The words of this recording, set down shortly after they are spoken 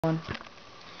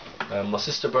My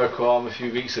sister broke her arm a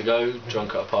few weeks ago,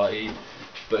 drunk at a party,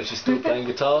 but she's still playing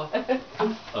guitar.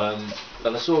 And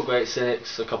I saw Great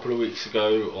Cynics a couple of weeks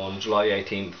ago on July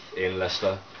 18th in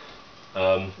Leicester.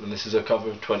 And this is a cover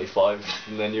of 25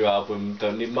 from their new album,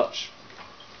 Don't Need Much.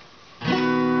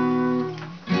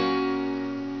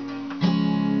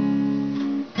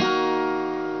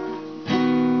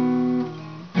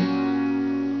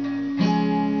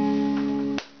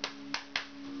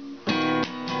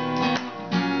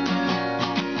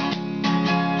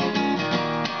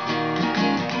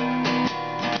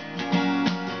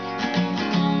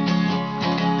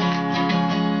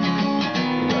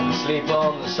 Sleep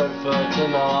on the sofa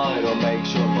tonight, or make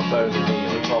sure my phone will be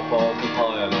on top of the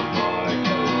pile of my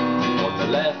coat on the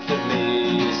left of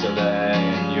me, so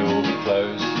then you'll be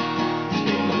close. It's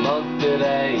been a month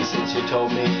today since you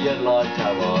told me you liked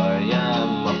how I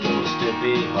am. I feel stood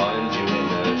behind you in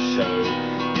a show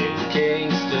in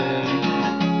Kingston.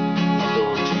 I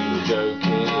thought you were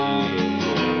joking.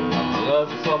 I'm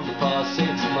hungover from the past 6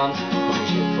 months, coming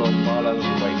shit from my lungs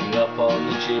and waking up on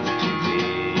the tube TV.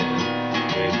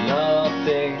 With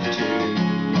nothing to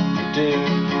do,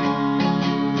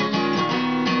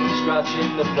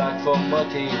 scratching the plaque from my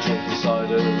teeth, drinking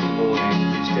cider in the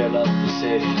morning, still up the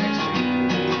city next to you,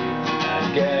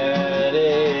 and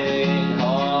getting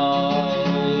high.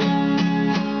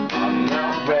 I'm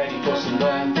not ready for some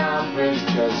burn down bridge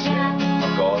just yet.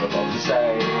 I've got a lot to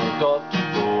say, I've got to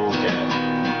forget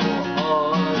what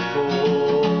I forgot.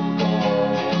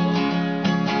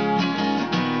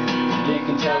 You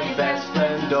can tell your best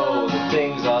friend all the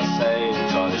things I say, and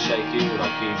try to shake you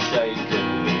like you've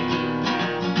shaken me.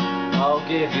 I'll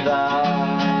give you that.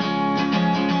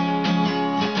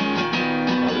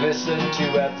 I listen to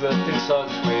everything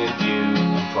sucks with you,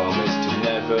 and promise to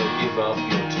never give up.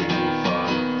 You're too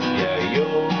fun, yeah,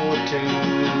 you're too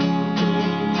good.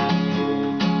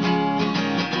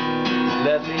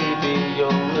 Let me be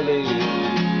your release.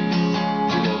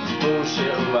 You want the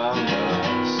bullshit around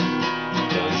us,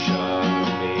 don't show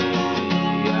me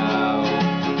out.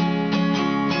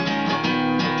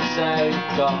 Say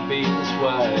can't be this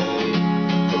way,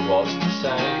 but what's to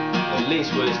say? At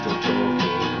least we're still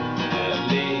talking, at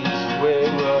least we're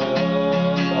alive.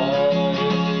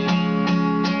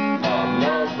 I'm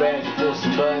not ready for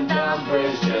some burn down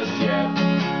bridge just yet.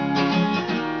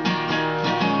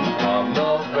 I'm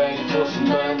not ready for some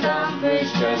burn down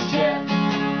bridge just yet.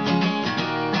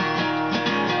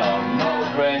 I'm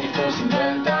not ready for some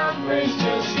burn down bridge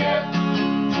just yet.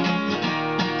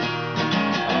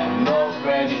 I'm not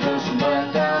ready for some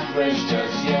burn down bridge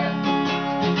just yet.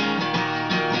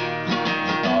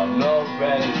 I'm not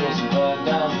ready for some burn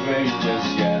down bridge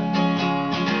just yet.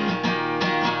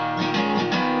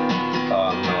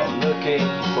 I'm not looking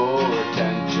for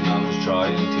attention, I'm just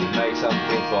trying to make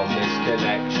something from this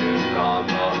connection. I'm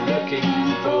not looking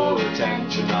for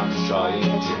attention, I'm just trying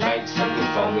to make something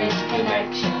from this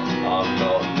connection. I'm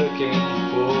not looking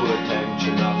for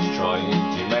attention, I'm just trying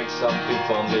to make something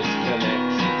from this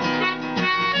connection.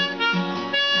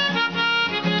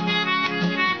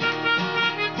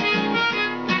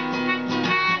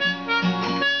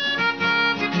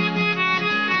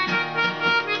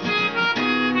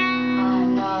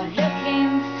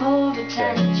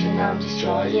 I'm just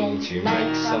trying to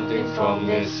make something from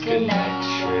this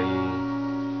connection.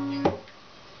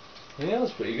 Yeah, that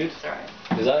was pretty good. Alright.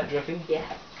 Is that it, do you reckon? Yeah.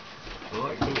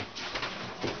 Alright, cool.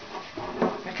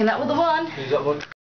 Reckon that was the one. Is that one?